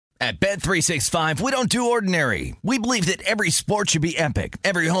At Bet365, we don't do ordinary. We believe that every sport should be epic.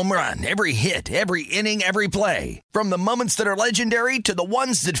 Every home run, every hit, every inning, every play. From the moments that are legendary to the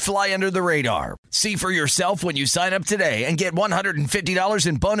ones that fly under the radar. See for yourself when you sign up today and get $150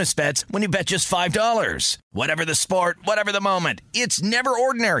 in bonus bets when you bet just $5. Whatever the sport, whatever the moment, it's never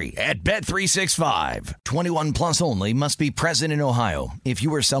ordinary at Bet365. 21 plus only. Must be present in Ohio. If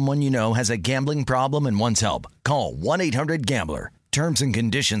you or someone you know has a gambling problem and wants help, call 1-800-GAMBLER. Terms and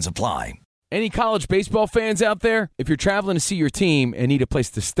conditions apply. Any college baseball fans out there? If you're traveling to see your team and need a place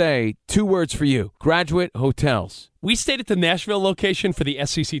to stay, 2 words for you: Graduate Hotels. We stayed at the Nashville location for the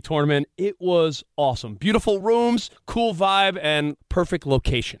SEC tournament. It was awesome. Beautiful rooms, cool vibe, and perfect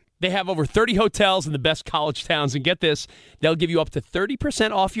location. They have over 30 hotels in the best college towns, and get this, they'll give you up to 30%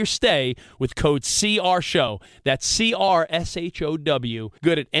 off your stay with code CRSHOW. That's CRSHOW.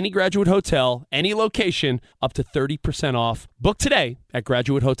 Good at any Graduate Hotel, any location, up to 30% off. Book today at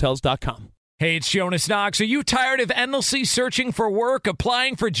graduatehotels.com. Hey, it's Jonas Knox. Are you tired of endlessly searching for work,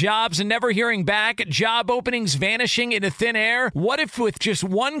 applying for jobs, and never hearing back? Job openings vanishing into thin air? What if with just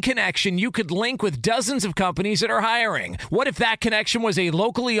one connection, you could link with dozens of companies that are hiring? What if that connection was a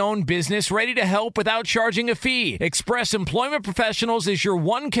locally owned business ready to help without charging a fee? Express Employment Professionals is your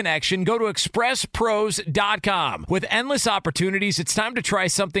one connection. Go to expresspros.com. With endless opportunities, it's time to try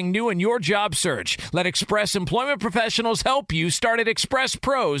something new in your job search. Let Express Employment Professionals help you. Start at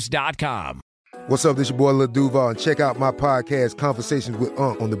expresspros.com. What's up, this your boy Lil Duval, and check out my podcast, Conversations with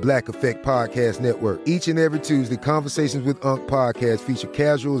Unc, on the Black Effect Podcast Network. Each and every Tuesday, Conversations with Unc podcast feature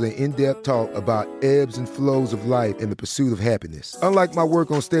casual and in-depth talk about ebbs and flows of life and the pursuit of happiness. Unlike my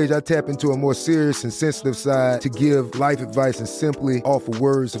work on stage, I tap into a more serious and sensitive side to give life advice and simply offer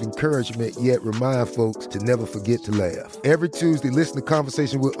words of encouragement, yet remind folks to never forget to laugh. Every Tuesday, listen to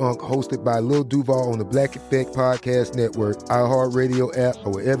Conversations with Unc, hosted by Lil Duval on the Black Effect Podcast Network, iHeartRadio app,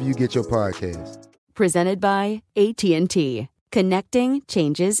 or wherever you get your podcasts. Presented by AT&T. Connecting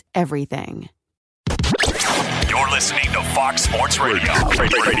changes everything. You're listening to Fox Sports Radio.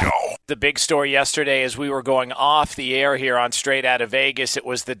 The big story yesterday as we were going off the air here on Straight Outta Vegas, it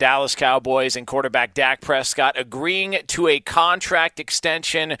was the Dallas Cowboys and quarterback Dak Prescott agreeing to a contract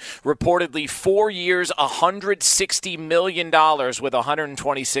extension, reportedly 4 years, $160 million with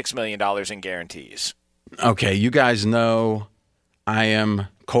 $126 million in guarantees. Okay, you guys know I am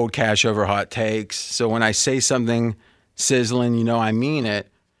cold cash over hot takes. So when I say something sizzling, you know I mean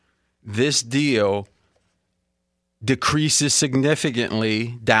it. This deal decreases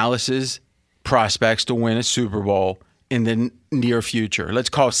significantly Dallas's prospects to win a Super Bowl in the near future. Let's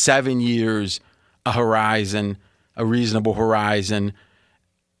call 7 years a horizon, a reasonable horizon.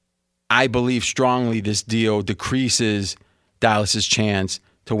 I believe strongly this deal decreases Dallas's chance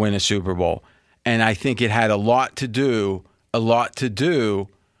to win a Super Bowl. And I think it had a lot to do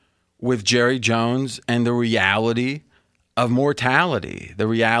with Jerry Jones and the reality of mortality, the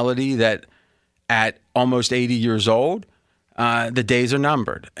reality that at almost 80 years old, the days are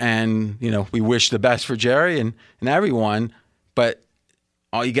numbered. And, you know, we wish the best for Jerry and everyone, but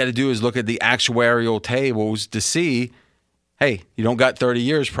all you got to do is look at the actuarial tables to see, hey, you don't got 30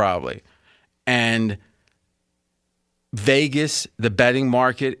 years probably. And Vegas, the betting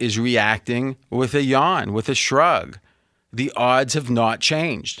market, is reacting with a yawn, with a shrug. The odds have not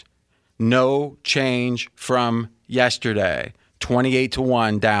changed. No change from yesterday.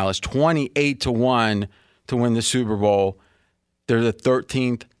 28-1 Dallas, 28-1 to win the Super Bowl. They're the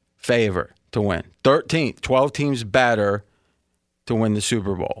 13th favorite to win. 13th, 12 teams better to win the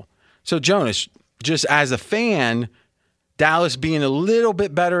Super Bowl. So Jonas, just as a fan, Dallas being a little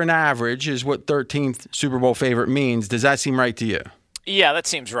bit better than average is what 13th Super Bowl favorite means. Does that seem right to you? Yeah, that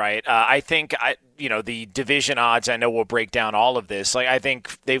seems right. I think the division odds, I know we'll break down all of this. I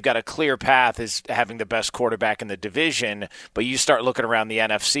think they've got a clear path as having the best quarterback in the division, but you start looking around the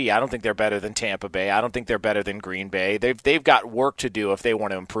NFC, I don't think they're better than Tampa Bay. I don't think they're better than Green Bay. They've got work to do if they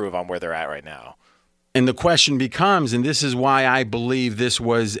want to improve on where they're at right now. And the question becomes, and this is why I believe this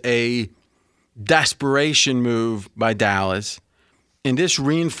was a desperation move by Dallas, and this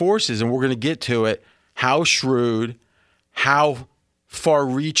reinforces, and we're going to get to it, how shrewd, how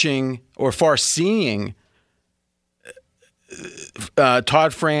far-reaching or far-seeing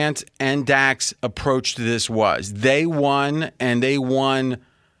Todd France and Dak's approach to this was. They won, and they won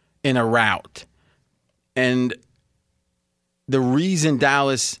in a rout. And the reason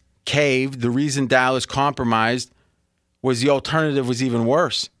Dallas caved, the reason Dallas compromised, was the alternative was even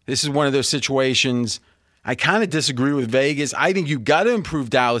worse. This is one of those situations, I kind of disagree with Vegas. I think you've got to improve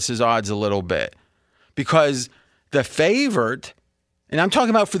Dallas's odds a little bit because the favorite, and I'm talking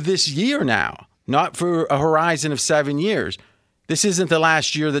about for this year now, not for a horizon of 7 years. This isn't the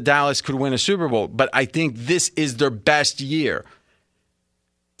last year that Dallas could win a Super Bowl, but I think this is their best year.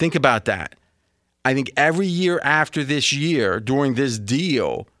 Think about that. I think every year after this year, during this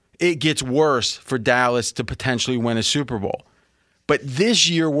deal, it gets worse for Dallas to potentially win a Super Bowl. But this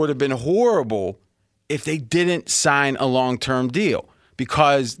year would have been horrible if they didn't sign a long-term deal,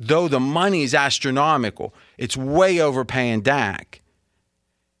 because though the money is astronomical, it's way overpaying Dak.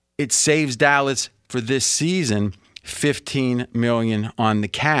 It saves Dallas for this season $15 million on the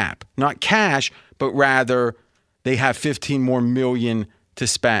cap. Not cash, but rather they have $15 more million to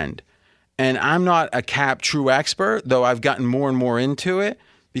spend. And I'm not a cap true expert, though I've gotten more and more into it,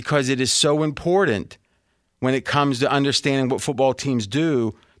 because it is so important when it comes to understanding what football teams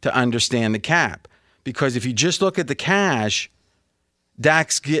do to understand the cap. Because if you just look at the cash,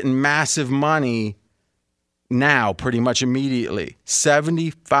 Dak's getting massive money now, pretty much immediately.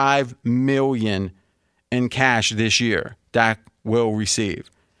 $75 million in cash this year Dak will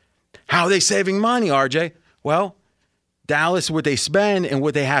receive. How are they saving money, RJ? Well, Dallas, what they spend and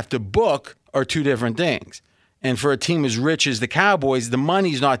what they have to book are two different things. And for a team as rich as the Cowboys, the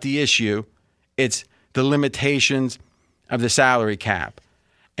money's not the issue. It's the limitations of the salary cap.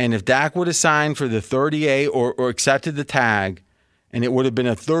 And if Dak would have signed for the 38 or accepted the tag, and it would have been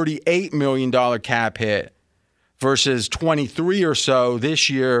a $38 million cap hit versus 23 or so this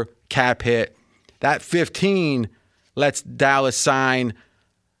year cap hit, that 15 lets Dallas sign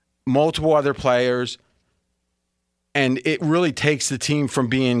multiple other players, and it really takes the team from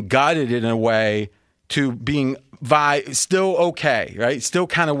being gutted in a way to being still okay, right? Still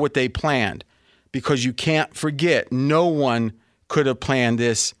kind of what they planned, because you can't forget, no one could have planned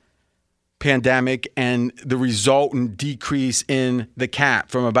this pandemic and the resultant decrease in the cap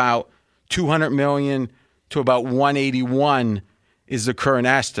from about $200 million to about $181 is the current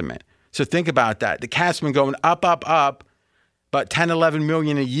estimate. So think about that. The cap's been going up, about 10, 11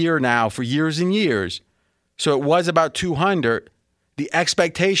 million a year now for years and years. So it was about 200. The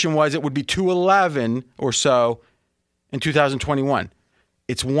expectation was it would be 211 or so in 2021.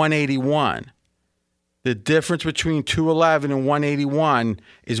 It's 181. The difference between 211 and 181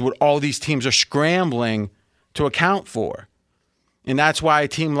 is what all these teams are scrambling to account for. And that's why a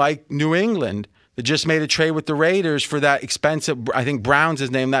team like New England that just made a trade with the Raiders for that expensive, I think Brown's his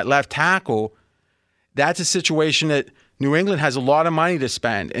name, that left tackle, that's a situation that New England has a lot of money to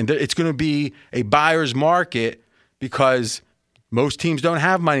spend. And it's going to be a buyer's market because most teams don't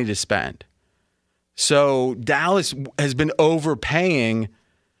have money to spend. So Dallas has been overpaying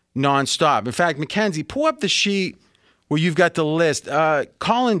nonstop. In fact, Mackenzie, pull up the sheet where you've got the list.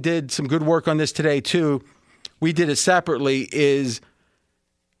 Colin did some good work on this today, too. We did it separately, is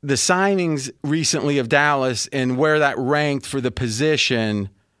the signings recently of Dallas and where that ranked for the position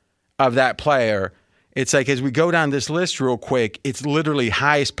of that player. It's like, as we go down this list real quick, it's literally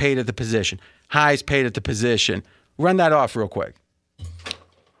highest paid at the position, highest paid at the position. Run that off real quick.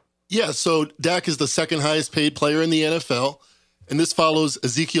 Yeah, so Dak is the second highest paid player in the NFL. And this follows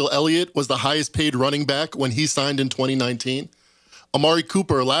Ezekiel Elliott was the highest paid running back when he signed in 2019. Amari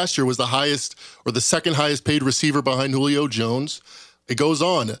Cooper last year was the highest or the second highest paid receiver behind Julio Jones. It goes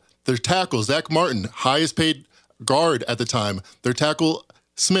on. Their tackle, Zach Martin, highest paid guard at the time. Their tackle,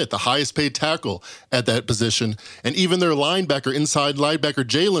 Smith, the highest paid tackle at that position. And even their linebacker, inside linebacker,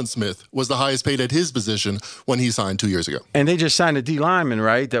 Jalen Smith, was the highest paid at his position when he signed 2 years ago. And they just signed a D lineman,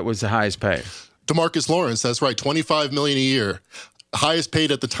 right? That was the highest paid. DeMarcus Lawrence, that's right, $25 million a year. Highest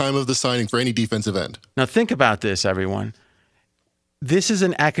paid at the time of the signing for any defensive end. Now think about this, everyone. This is the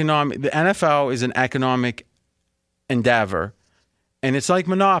NFL is an economic endeavor, and it's like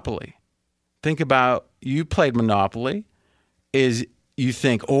Monopoly. Think about, you played Monopoly, is you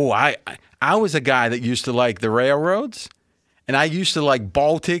think, oh, I was a guy that used to like the railroads, and I used to like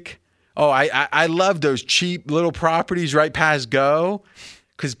Baltic. Oh, I love those cheap little properties right past Go.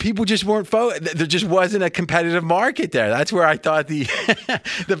 Because people just weren't there just wasn't a competitive market there. That's where I thought the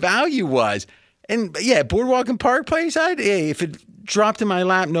the value was. And yeah, Boardwalk and Park Place, if it dropped in my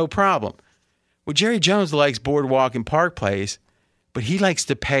lap, no problem. Well, Jerry Jones likes Boardwalk and Park Place, but he likes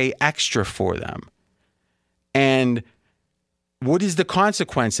to pay extra for them. And what is the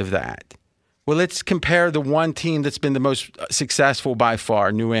consequence of that? Well, let's compare the one team that's been the most successful by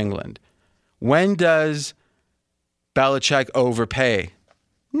far, New England. When does Belichick overpay?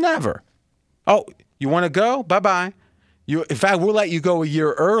 Never. Oh, you want to go? Bye-bye. In fact, we'll let you go a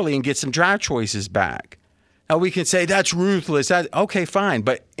year early and get some draft choices back. Now, we can say that's ruthless. Okay, fine.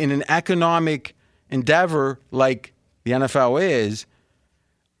 But in an economic endeavor like the NFL is,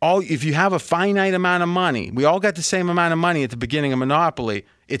 if you have a finite amount of money, we all got the same amount of money at the beginning of Monopoly.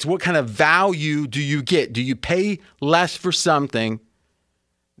 It's what kind of value do you get? Do you pay less for something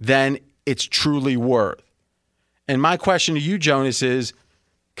than it's truly worth? And my question to you, Jonas, is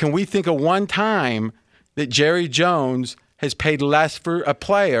can we think of one time that Jerry Jones has paid less for a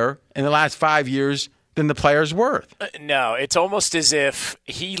player in the last 5 years than the player's worth? No, it's almost as if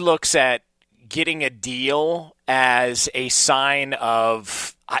he looks at getting a deal as a sign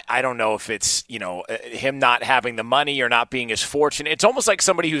of, I don't know if it's, him not having the money or not being as fortunate. It's almost like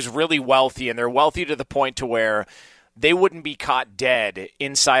somebody who's really wealthy, and they're wealthy to the point to where they wouldn't be caught dead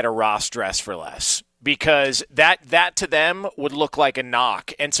inside a Ross dress for less, because that to them would look like a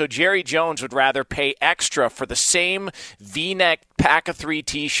knock. And so Jerry Jones would rather pay extra for the same V-neck pack of 3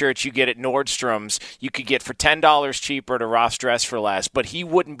 T-shirts you get at Nordstrom's, you could get for $10 cheaper at a Ross dress for less, but he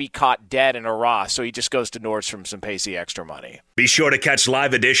wouldn't be caught dead in a Ross, so he just goes to Nordstrom's and pays the extra money. Be sure to catch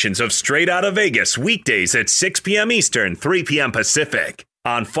live editions of Straight Outta Vegas weekdays at 6 p.m. Eastern, 3 p.m. Pacific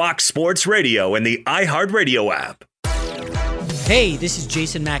on Fox Sports Radio and the iHeartRadio app. Hey, this is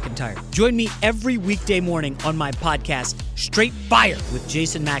Jason McIntyre. Join me every weekday morning on my podcast, Straight Fire with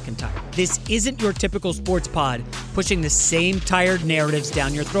Jason McIntyre. This isn't your typical sports pod pushing the same tired narratives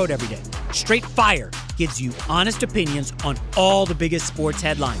down your throat every day. Straight Fire gives you honest opinions on all the biggest sports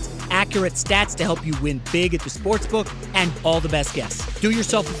headlines, accurate stats to help you win big at the sportsbook, and all the best guests. Do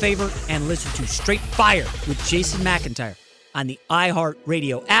yourself a favor and listen to Straight Fire with Jason McIntyre on the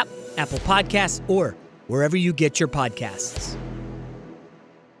iHeartRadio app, Apple Podcasts, or wherever you get your podcasts.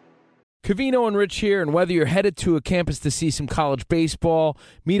 Covino and Rich here, and whether you're headed to a campus to see some college baseball,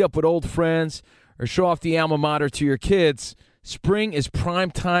 meet up with old friends, or show off the alma mater to your kids, spring is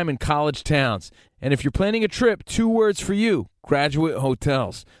prime time in college towns. And if you're planning a trip, 2 words for you: Graduate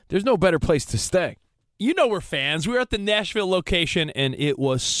Hotels. There's no better place to stay. You know we're fans. We were at the Nashville location, and it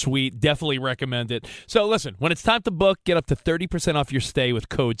was sweet. Definitely recommend it. So listen, when it's time to book, get up to 30% off your stay with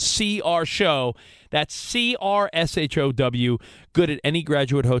code CRSHOW. That's CRSHOW. Good at any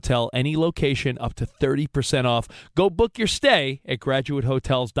Graduate Hotel, any location, up to 30% off. Go book your stay at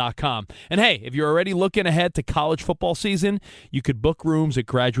graduatehotels.com. And hey, if you're already looking ahead to college football season, you could book rooms at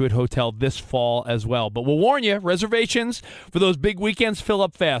Graduate Hotel this fall as well. But we'll warn you, reservations for those big weekends fill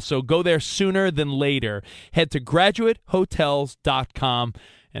up fast, so go there sooner than later. Head to graduatehotels.com.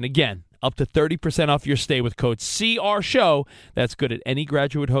 And again, up to 30% off your stay with code CRSHOW. That's good at any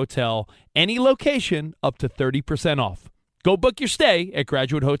Graduate Hotel, any location, up to 30% off. Go book your stay at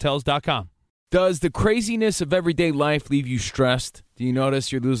graduatehotels.com. Does the craziness of everyday life leave you stressed? Do you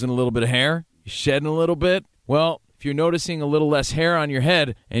notice you're losing a little bit of hair? You're shedding a little bit? Well, if you're noticing a little less hair on your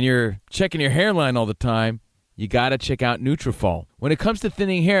head and you're checking your hairline all the time, you got to check out Nutrafol. When it comes to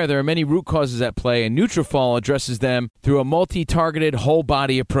thinning hair, there are many root causes at play, and Nutrafol addresses them through a multi-targeted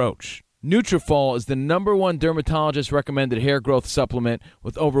whole-body approach. Nutrafol is the #1 dermatologist-recommended hair growth supplement,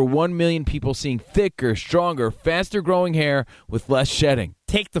 with over 1 million people seeing thicker, stronger, faster-growing hair with less shedding.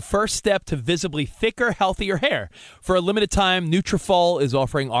 Take the first step to visibly thicker, healthier hair. For a limited time, Nutrafol is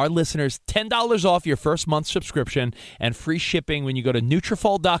offering our listeners $10 off your first month subscription and free shipping when you go to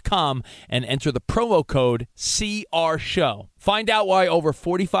Nutrafol.com and enter the promo code CRSHOW. Find out why over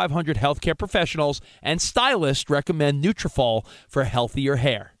 4,500 healthcare professionals and stylists recommend Nutrafol for healthier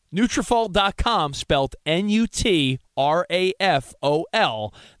hair. Nutrafol.com, spelled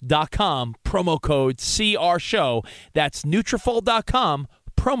Nutrafol.com, promo code CRSHOW. That's Nutrafol.com,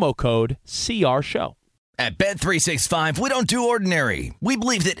 promo code CRSHOW. At Bet365, we don't do ordinary. We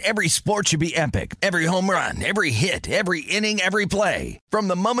believe that every sport should be epic. Every home run, every hit, every inning, every play. From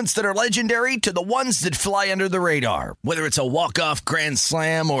the moments that are legendary to the ones that fly under the radar. Whether it's a walk-off grand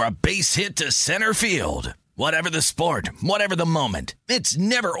slam or a base hit to center field. Whatever the sport, whatever the moment, it's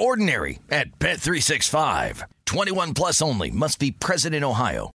never ordinary at Bet365. 21 plus only. Must be present in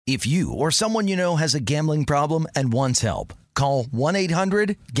Ohio. If you or someone you know has a gambling problem and wants help, call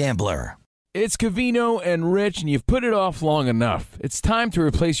 1-800-GAMBLER. It's Covino and Rich, and you've put it off long enough. It's time to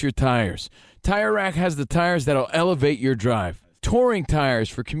replace your tires. Tire Rack has the tires that'll elevate your drive. Touring tires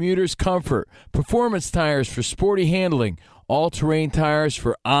for commuters' comfort. Performance tires for sporty handling. All-terrain tires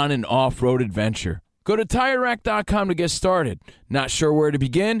for on- and off-road adventure. Go to TireRack.com to get started. Not sure where to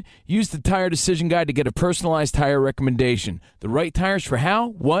begin? Use the Tire Decision Guide to get a personalized tire recommendation. The right tires for how,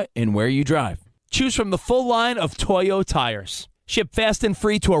 what, and where you drive. Choose from the full line of Toyo tires. Ship fast and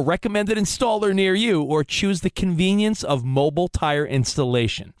free to a recommended installer near you, or choose the convenience of mobile tire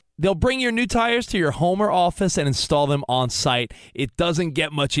installation. They'll bring your new tires to your home or office and install them on site. It doesn't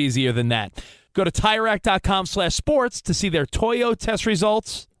get much easier than that. Go to TireRack.com/sports to see their Toyo test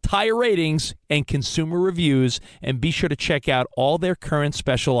results, tire ratings and consumer reviews, and be sure to check out all their current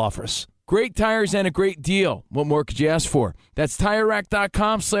special offers. Great tires and a great deal. What more could you ask for? That's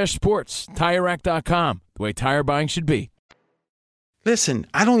TireRack.com/sports. TireRack.com, the way tire buying should be. Listen,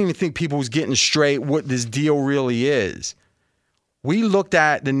 I don't even think people was getting straight what this deal really is. We looked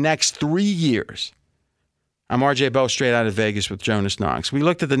at the next 3 years. I'm RJ Bell, straight out of Vegas with Jonas Knox. We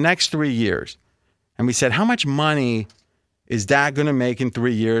looked at the next 3 years, and we said, how much money is Dak going to make in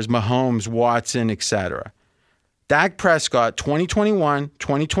 3 years? Mahomes, Watson, etc. Dak Prescott, 2021,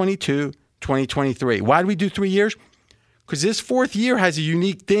 2022, 2023. Why did we do 3 years? Because this fourth year has a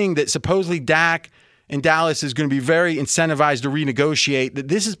unique thing that supposedly Dak and Dallas is going to be very incentivized to renegotiate. That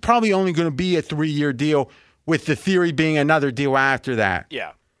this is probably only going to be a 3-year deal, with the theory being another deal after that.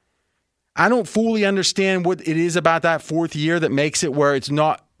 Yeah. I don't fully understand what it is about that fourth year that makes it where it's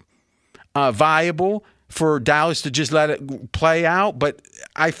not viable for Dallas to just let it play out. But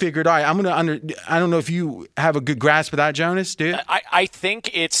I figured, all right, I don't know if you have a good grasp of that, Jonas, do you? I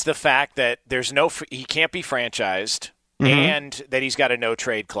think it's the fact that he can't be franchised. And that he's got a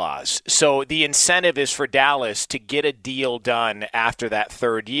no-trade clause. So the incentive is for Dallas to get a deal done after that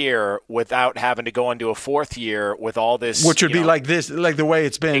third year without having to go into a fourth year with all this. Which would be like this, like the way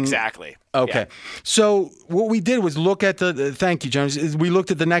it's been. Exactly. Okay. Yeah. So what we did was look at thank you, Jonas, is we looked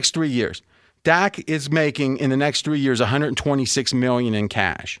at the next 3 years. Dak is making, in the next 3 years, $126 million in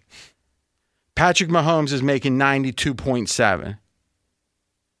cash. Patrick Mahomes is making $92.7.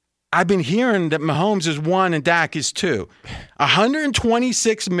 I've been hearing that Mahomes is 1 and Dak is 2.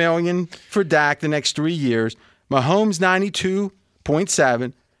 $126 million for Dak the next 3 years. Mahomes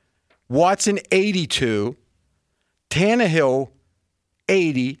 92.7. Watson 82. Tannehill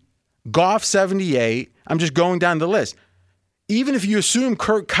 80. Goff 78. I'm just going down the list. Even if you assume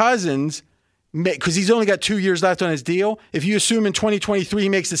Kirk Cousins, because he's only got 2 years left on his deal, if you assume in 2023 he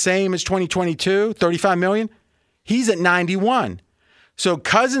makes the same as 2022, $35 million, he's at 91. So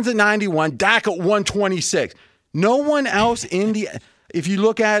Cousins at 91, Dak at 126. No one else if you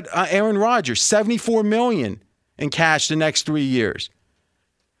look at Aaron Rodgers, $74 million in cash the next 3 years.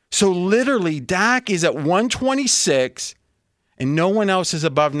 So literally, Dak is at 126, and no one else is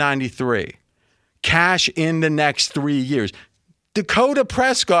above 93. Cash in the next 3 years. Dakota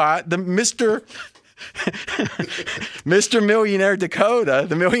Prescott, the Mr. Millionaire Dakota,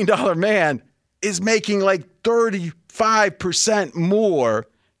 the $1 million man, is making like 35% more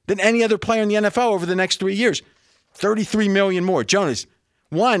than any other player in the NFL over the next 3 years. $33 million more. Jonas,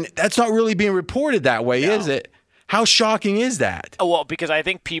 that's not really being reported that way, is it? How shocking is that? Well, because I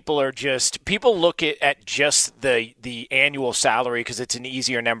think people look at just the annual salary because it's an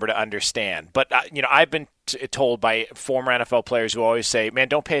easier number to understand. But I've been told by former NFL players who always say, man,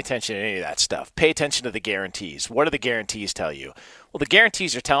 don't pay attention to any of that stuff. Pay attention to the guarantees. What do the guarantees tell you? Well, the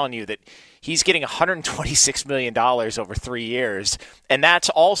guarantees are telling you that he's getting $126 million over 3 years, and that's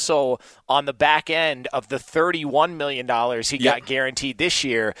also on the back end of the $31 million he got guaranteed this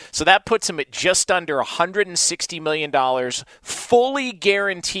year. So that puts him at just under $160 million fully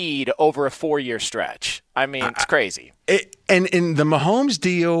guaranteed over a 4-year stretch. I mean, it's crazy. And the Mahomes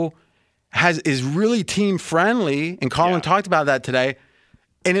deal is really team-friendly, and Colin talked about that today.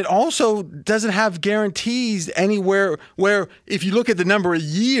 And it also doesn't have guarantees anywhere where if you look at the number of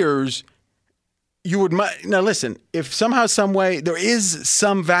years, you would – now listen, if somehow, some way there is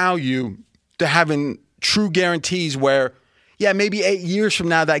some value to having true guarantees where, maybe 8 years from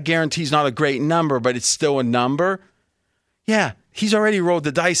now that guarantee is not a great number, but it's still a number. Yeah, he's already rolled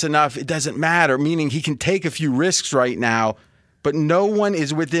the dice enough. It doesn't matter, meaning he can take a few risks right now, but no one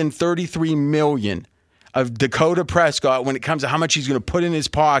is within $33 million of Dakota Prescott when it comes to how much he's going to put in his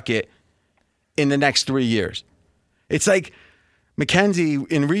pocket in the next 3 years. It's like McKenzie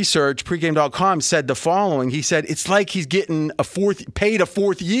in research, pregame.com, said the following. He said, it's like he's getting paid a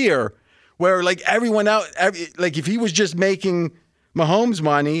fourth year where like everyone else, like if he was just making Mahomes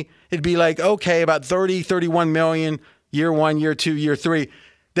money, it'd be like, okay, about 31 million, year 1, year 2, year 3.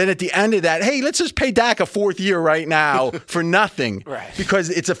 Then at the end of that, hey, let's just pay Dak a fourth year right now for nothing. Right. Because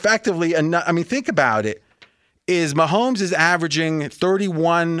it's effectively, think about it, is Mahomes is averaging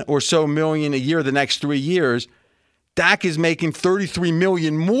 31 or so million a year the next 3 years. Dak is making 33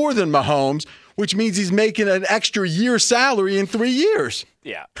 million more than Mahomes, which means he's making an extra year's salary in 3 years.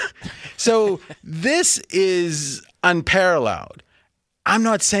 Yeah. So this is unparalleled. I'm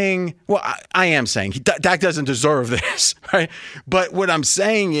not saying, well, I am saying Dak doesn't deserve this, right? But what I'm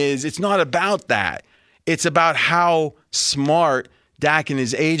saying is it's not about that. It's about how smart Dak and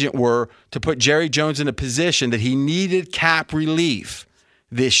his agent were to put Jerry Jones in a position that he needed cap relief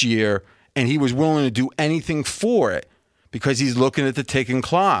this year, and he was willing to do anything for it because he's looking at the ticking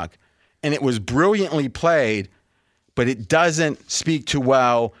clock. And it was brilliantly played, but it doesn't speak too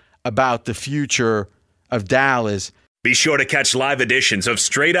well about the future of Dallas. Be sure to catch live editions of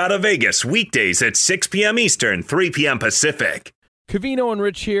Straight Outta Vegas weekdays at 6 p.m. Eastern, 3 p.m. Pacific. Covino and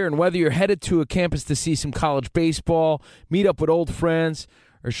Rich here, and whether you're headed to a campus to see some college baseball, meet up with old friends,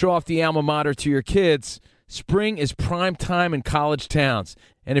 or show off the alma mater to your kids, spring is prime time in college towns.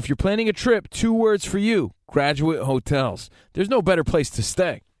 And if you're planning a trip, 2 words for you: Graduate Hotels. There's no better place to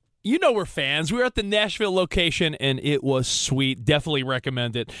stay. You know we're fans. We were at the Nashville location, and it was sweet. Definitely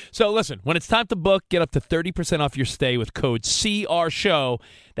recommend it. So listen, when it's time to book, get up to 30% off your stay with code CRSHOW.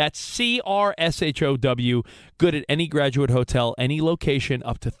 That's CRSHOW. Good at any Graduate Hotel, any location,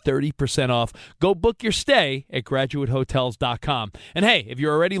 up to 30% off. Go book your stay at graduatehotels.com. And hey, if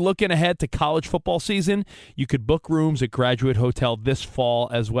you're already looking ahead to college football season, you could book rooms at Graduate Hotel this fall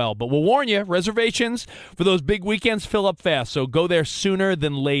as well. But we'll warn you, reservations for those big weekends fill up fast, so go there sooner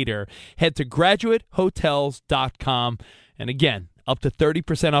than later. Head to graduatehotels.com. And again, up to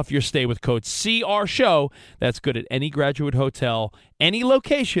 30% off your stay with code CRSHOW. That's good at any Graduate Hotel, any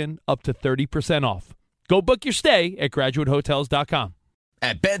location, up to 30% off. Go book your stay at graduatehotels.com.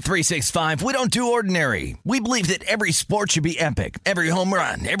 At Bet365, we don't do ordinary. We believe that every sport should be epic. Every home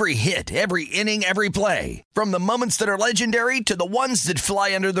run, every hit, every inning, every play. From the moments that are legendary to the ones that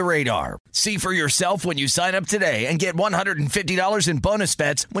fly under the radar. See for yourself when you sign up today and get $150 in bonus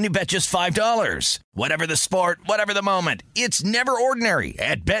bets when you bet just $5. Whatever the sport, whatever the moment, it's never ordinary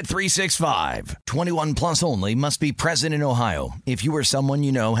at Bet365. 21 plus only. Must be present in Ohio. If you or someone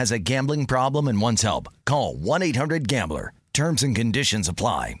you know has a gambling problem and wants help, call 1-800-GAMBLER. Terms and conditions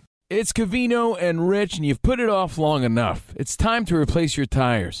apply. It's Covino and Rich, and you've put it off long enough. It's time to replace your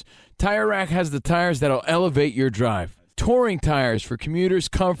tires. Tire Rack has the tires that'll elevate your drive. Touring tires for commuters'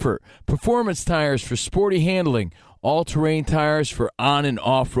 comfort. Performance tires for sporty handling. All-terrain tires for on- and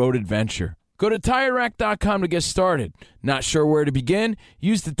off-road adventure. Go to TireRack.com to get started. Not sure where to begin?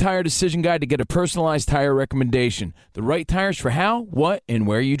 Use the Tire Decision Guide to get a personalized tire recommendation. The right tires for how, what, and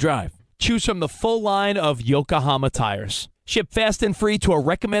where you drive. Choose from the full line of Yokohama tires. Ship fast and free to a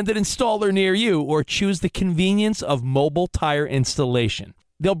recommended installer near you, or choose the convenience of mobile tire installation.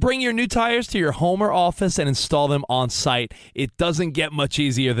 They'll bring your new tires to your home or office and install them on site. It doesn't get much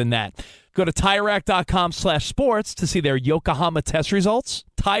easier than that. Go to TireRack.com/sports to see their Yokohama test results,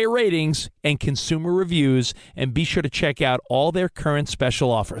 tire ratings, and consumer reviews, and be sure to check out all their current special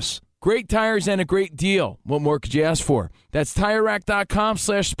offers. Great tires and a great deal. What more could you ask for? That's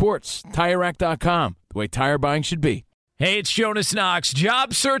TireRack.com/sports. TireRack.com, the way tire buying should be. Hey, it's Jonas Knox.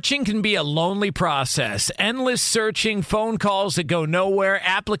 Job searching can be a lonely process. Endless searching, phone calls that go nowhere,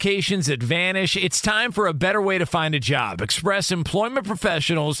 applications that vanish. It's time for a better way to find a job. Express Employment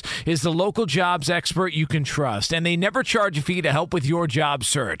Professionals is the local jobs expert you can trust, and they never charge a fee to help with your job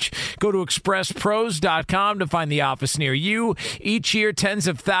search. Go to expresspros.com to find the office near you. Each year, tens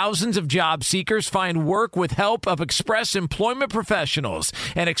of thousands of job seekers find work with help of Express Employment Professionals,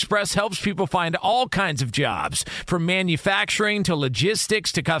 and Express helps people find all kinds of jobs, from manufacturing to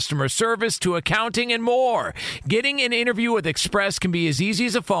logistics to customer service to accounting and more. Getting an interview with Express can be as easy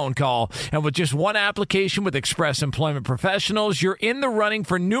as a phone call, and with just one application with Express Employment Professionals, you're in the running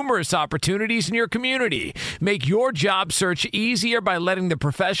for numerous opportunities in your community. Make your job search easier by letting the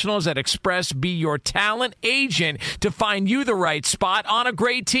professionals at Express be your talent agent to find you the right spot on a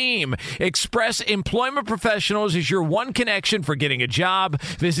great team. Express Employment Professionals is your one connection for getting a job.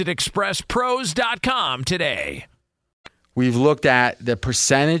 Visit expresspros.com today. We've looked at the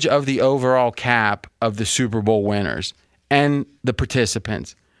percentage of the overall cap of the Super Bowl winners and the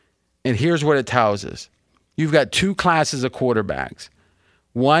participants. And here's what it tells us. You've got 2 classes of quarterbacks.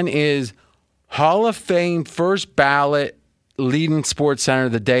 One is Hall of Fame first ballot leading Sports Center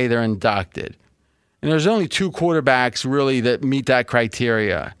the day they're inducted. And there's only 2 quarterbacks really that meet that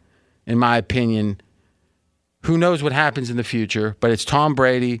criteria, in my opinion. Who knows what happens in the future, but it's Tom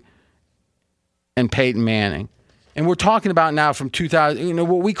Brady and Peyton Manning. And we're talking about now from 2000,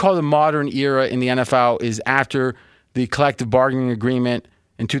 what we call the modern era in the NFL is after the collective bargaining agreement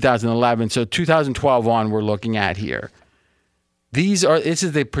in 2011. So 2012 on, we're looking at here. This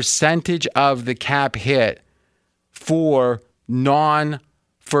is the percentage of the cap hit for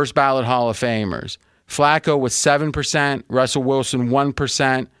non-first ballot Hall of Famers. Flacco was 7%, Russell Wilson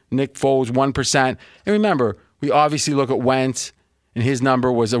 1%, Nick Foles 1%. And remember, we obviously look at Wentz, and his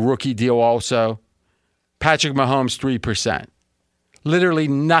number was a rookie deal also. Patrick Mahomes, 3%. Literally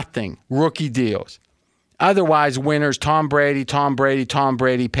nothing. Rookie deals. Otherwise, winners, Tom Brady,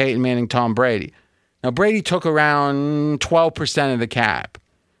 Peyton Manning, Tom Brady. Now, Brady took around 12% of the cap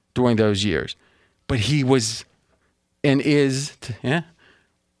during those years. But he was and is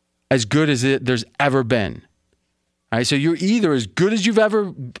as good as there's ever been. All right, so you're either as good as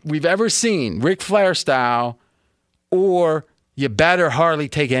we've ever seen, Ric Flair style, or you better hardly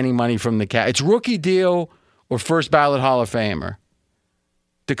take any money from the cat. It's rookie deal or first ballot Hall of Famer.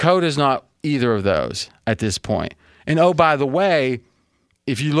 Dakota's not either of those at this point. And oh, by the way,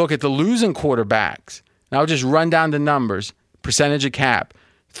 if you look at the losing quarterbacks, and I'll just run down the numbers, percentage of cap,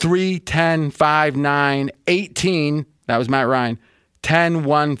 3, 10, 5, 9, 18, that was Matt Ryan, 10,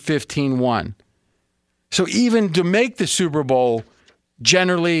 1, 15, 1. So even to make the Super Bowl,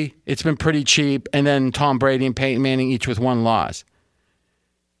 generally it's been pretty cheap, and then Tom Brady and Peyton Manning each with one loss.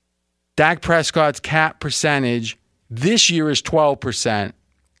 Dak Prescott's cap percentage this year is 12%.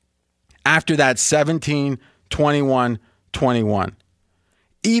 After that, 17, 21, 21.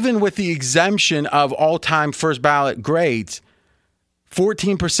 Even with the exemption of all-time first ballot grades,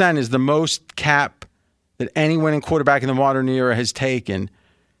 14% is the most cap that any winning quarterback in the modern era has taken.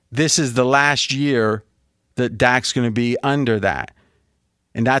 This is the last year that Dak's going to be under that.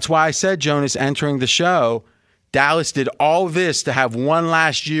 And that's why I said, Jonas, entering the show, Dallas did all this to have one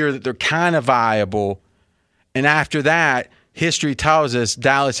last year that they're kind of viable. And after that, history tells us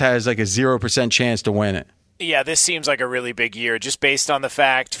Dallas has like a 0% chance to win it. Yeah, this seems like a really big year just based on the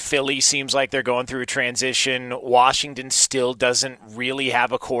fact Philly seems like they're going through a transition. Washington still doesn't really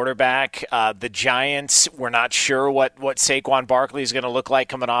have a quarterback. The Giants, we're not sure what Saquon Barkley is going to look like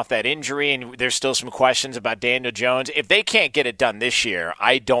coming off that injury, and there's still some questions about Daniel Jones. If they can't get it done this year,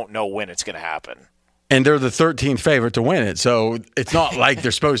 I don't know when it's going to happen. And they're the 13th favorite to win it, so it's not like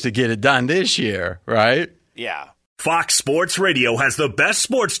they're supposed to get it done this year, right? Yeah. Fox Sports Radio has the best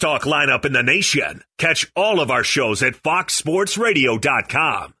sports talk lineup in the nation. Catch all of our shows at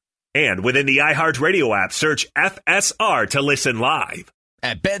foxsportsradio.com. And within the iHeartRadio app, search FSR to listen live.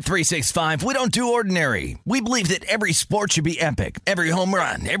 At Bet365, we don't do ordinary. We believe that every sport should be epic. Every home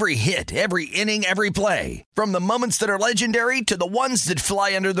run, every hit, every inning, every play. From the moments that are legendary to the ones that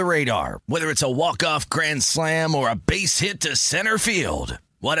fly under the radar. Whether it's a walk-off grand slam or a base hit to center field.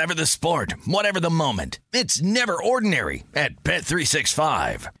 Whatever the sport, whatever the moment, it's never ordinary at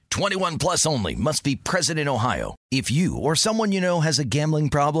Bet365. 21 plus only. Must be present in Ohio. If you or someone you know has a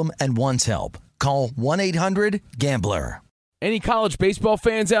gambling problem and wants help, call 1-800-GAMBLER. Any college baseball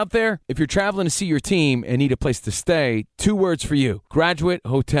fans out there? If you're traveling to see your team and need a place to stay, 2 words for you: Graduate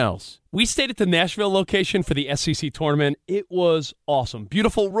Hotels. We stayed at the Nashville location for the SEC tournament. It was awesome.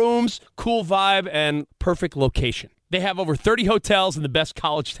 Beautiful rooms, cool vibe, and perfect location. They have over 30 hotels in the best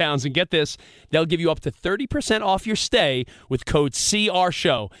college towns, and get this, they'll give you up to 30% off your stay with code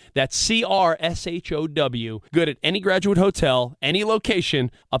CRSHOW. That's CRSHOW. Good at any Graduate Hotel, any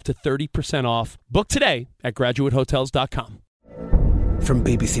location, up to 30% off. Book today at graduatehotels.com. From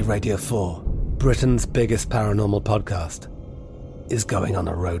BBC Radio 4, Britain's biggest paranormal podcast is going on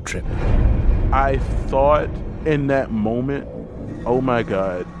a road trip. I thought in that moment, oh my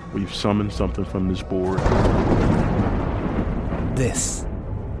God, we've summoned something from this board. This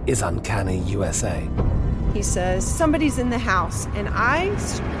is Uncanny USA. He says, somebody's in the house, and I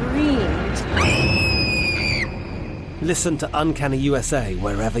screamed. Listen to Uncanny USA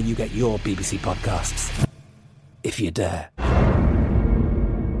wherever you get your BBC podcasts, if you dare.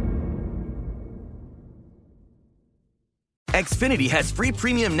 Xfinity has free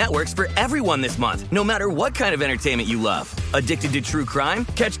premium networks for everyone this month, no matter what kind of entertainment you love. Addicted to true crime?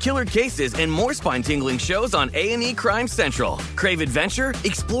 Catch killer cases and more spine-tingling shows on A&E Crime Central. Crave adventure?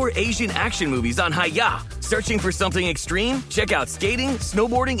 Explore Asian action movies on Hi-YAH. Searching for something extreme? Check out skating,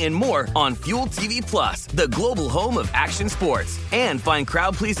 snowboarding, and more on Fuel TV Plus, the global home of action sports. And find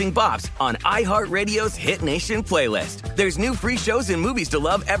crowd-pleasing bops on iHeartRadio's Hit Nation playlist. There's new free shows and movies to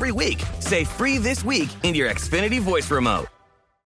love every week. Say free this week in your Xfinity voice remote.